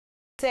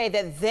Say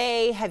that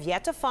they have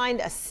yet to find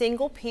a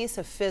single piece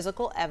of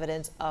physical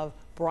evidence of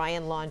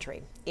Brian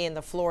Laundrie in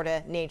the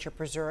Florida Nature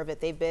Preserve that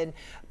they've been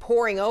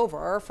poring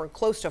over for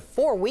close to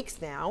 4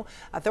 weeks now.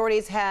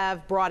 Authorities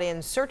have brought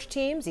in search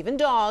teams, even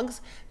dogs,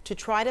 to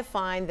try to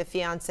find the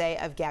fiance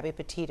of Gabby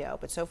Petito.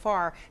 But so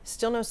far,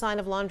 still no sign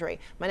of Laundrie.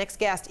 My next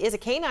guest is a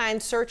canine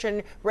search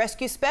and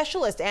rescue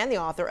specialist and the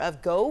author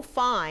of Go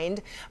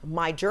Find: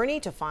 My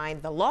Journey to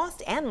Find the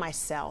Lost and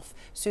Myself.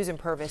 Susan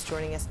Purvis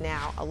joining us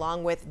now,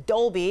 along with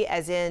Dolby,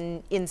 as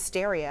in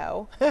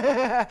stereo.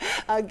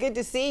 Good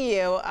to see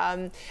you.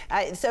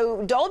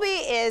 So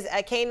Dolby is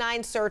a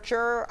canine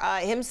searcher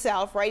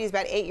himself, right? He's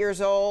about 8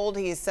 years old.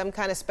 He's some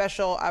kind of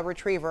special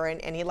retriever,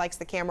 and he likes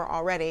the camera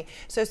already.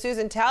 So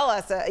Susan, tell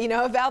us,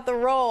 about the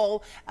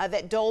role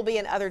that Dolby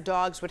and other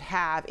dogs would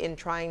have in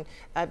trying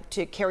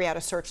to carry out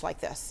a search like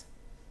this.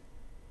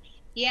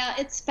 Yeah,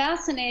 it's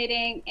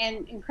fascinating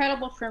and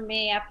incredible for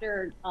me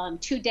after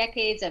 2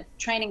 decades of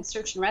training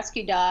search and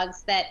rescue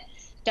dogs that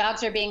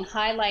dogs are being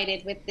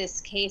highlighted with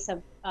this case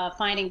of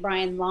finding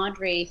Brian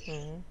Laundrie.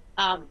 Mm-hmm.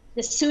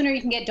 The sooner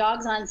you can get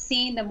dogs on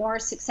scene, the more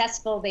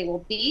successful they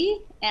will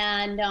be,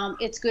 and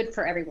it's good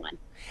for everyone.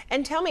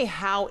 And tell me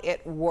how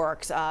it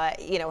works. How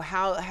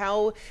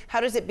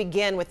does it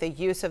begin with the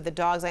use of the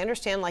dogs? I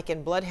understand, like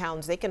in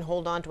bloodhounds, they can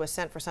hold on to a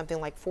scent for something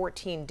like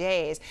 14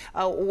 days.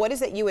 What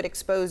is it you would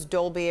expose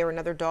Dolby or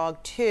another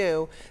dog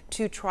to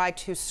try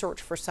to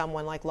search for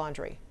someone like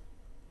Laundrie?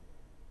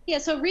 Yeah,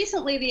 so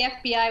recently the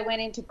FBI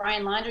went into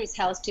Brian Laundrie's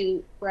house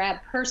to grab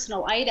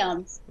personal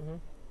items. Mm-hmm.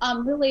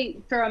 Really,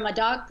 from a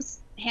dog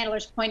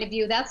handler's point of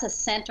view, that's a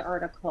scent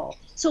article.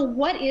 So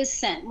what is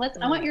scent?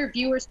 I want your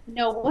viewers to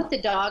know what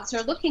the dogs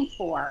are looking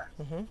for.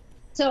 Mm-hmm.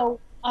 So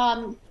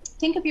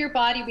think of your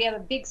body. We have a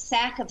big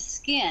sack of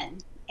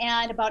skin,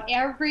 and about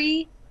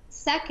every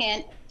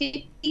second,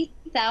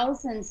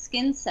 50,000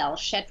 skin cells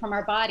shed from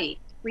our body.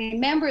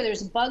 Remember,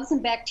 there's bugs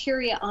and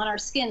bacteria on our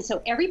skin,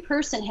 so every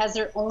person has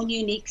their own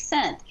unique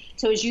scent.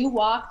 So as you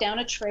walk down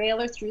a trail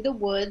or through the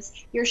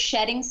woods, you're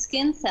shedding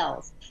skin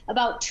cells.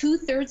 About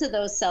 2/3 of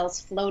those cells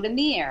float in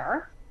the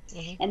air,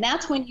 and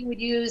that's when you would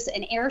use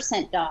an air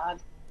scent dog,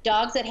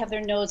 dogs that have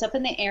their nose up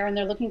in the air and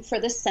they're looking for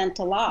the scent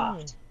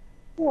aloft.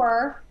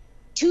 Or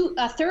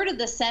 1/3 of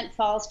the scent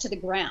falls to the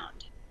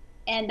ground,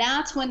 and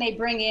that's when they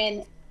bring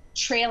in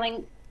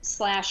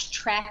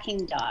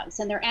trailing/tracking dogs,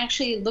 and they're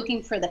actually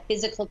looking for the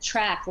physical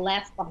track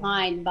left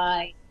behind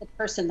by the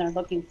person they're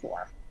looking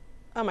for.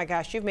 Oh my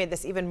gosh, you've made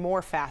this even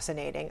more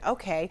fascinating.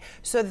 Okay,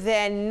 so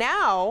then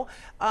now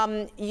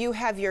you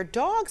have your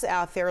dogs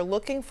out there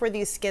looking for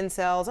these skin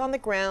cells on the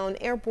ground,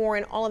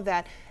 airborne, all of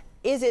that.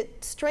 Is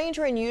it strange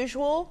or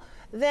unusual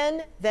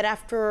then that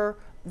after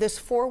this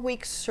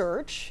 4-week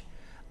search,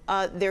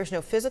 there's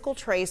no physical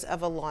trace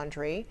of a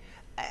Laundrie?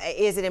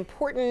 Is it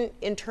important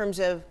in terms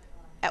of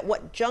at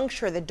what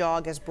juncture the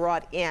dog is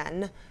brought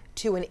in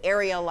to an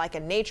area like a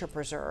nature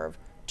preserve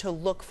to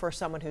look for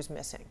someone who's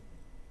missing?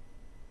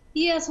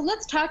 Yeah, so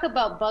let's talk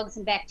about bugs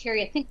and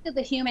bacteria. Think of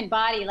the human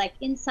body like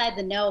inside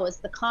the nose,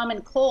 the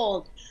common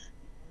cold.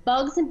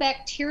 Bugs and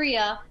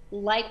bacteria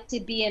like to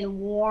be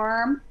in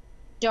warm,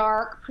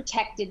 dark,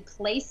 protected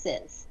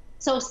places.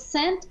 So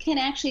scent can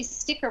actually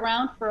stick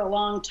around for a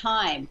long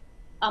time.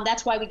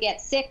 That's why we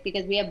get sick,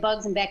 because we have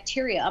bugs and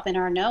bacteria up in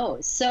our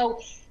nose. So,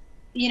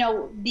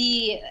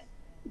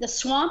 the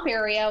swamp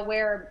area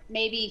where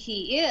maybe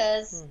he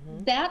is,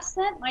 that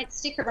scent might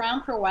stick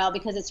around for a while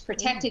because it's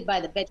protected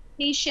by the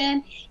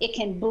vegetation. It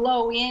can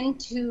blow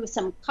into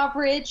some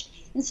coverage.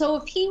 And so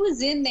if he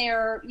was in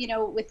there,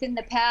 within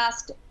the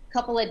past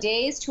couple of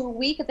days to a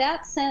week,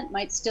 that scent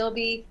might still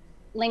be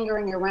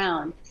lingering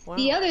around. Wow.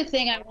 The other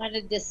thing I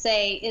wanted to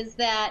say is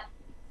that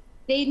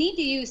they need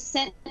to use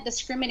scent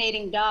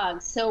discriminating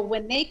dogs. So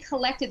when they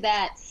collected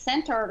that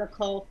scent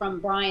article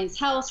from Brian's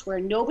house where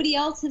nobody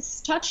else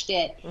has touched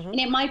it, and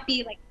it might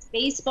be like his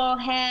baseball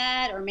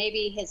hat or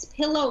maybe his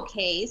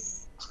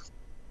pillowcase,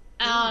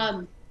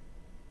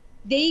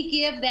 they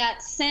give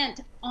that scent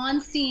on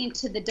scene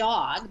to the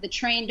dog, the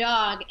trained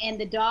dog, and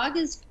the dog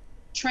is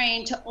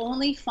trained to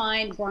only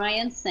find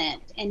Brian's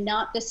scent and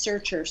not the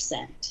searcher's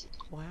scent.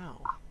 Wow.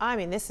 I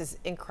mean, this is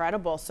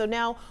incredible. So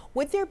now,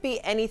 would there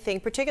be anything,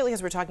 particularly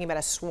as we're talking about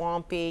a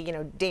swampy,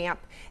 damp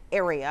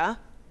area,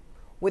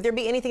 would there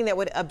be anything that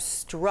would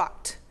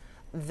obstruct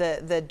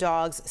the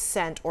dog's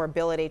scent or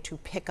ability to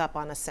pick up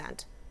on a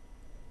scent?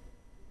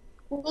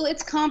 Well,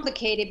 it's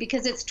complicated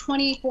because it's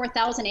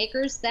 24,000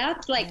 acres.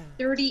 That's like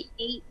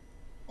 38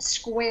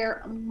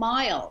 square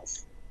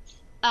miles.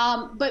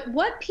 But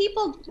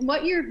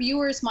what your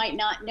viewers might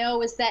not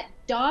know is that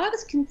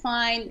dogs can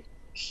find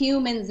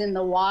humans in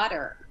the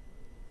water.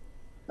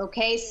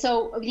 Okay,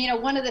 so,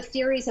 one of the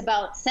theories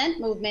about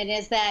scent movement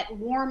is that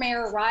warm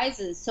air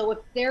rises. So if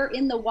they're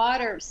in the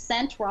water,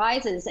 scent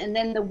rises, and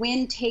then the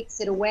wind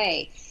takes it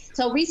away.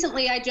 So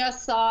recently I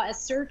just saw a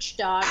search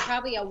dog,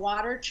 probably a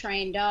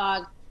water-trained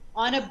dog,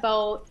 on a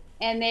boat,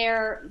 and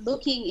they're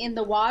looking in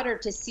the water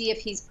to see if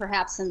he's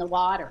perhaps in the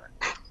water.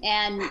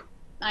 And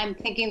I'm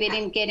thinking they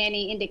didn't get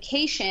any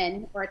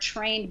indication or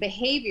trained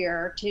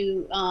behavior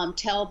to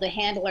tell the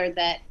handler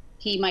that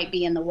he might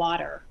be in the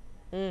water.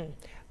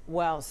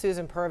 Well,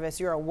 Susan Purvis,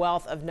 you're a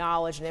wealth of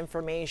knowledge and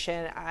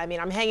information. I mean,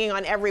 I'm hanging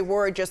on every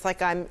word just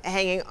like I'm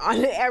hanging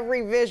on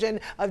every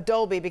vision of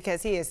Dolby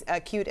because he is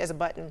cute as a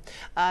button.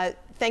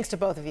 Thanks to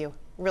both of you.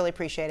 Really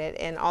appreciate it,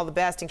 and all the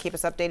best, and keep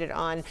us updated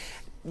on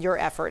your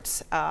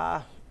efforts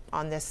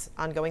on this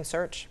ongoing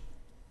search.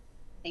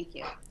 Thank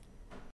you.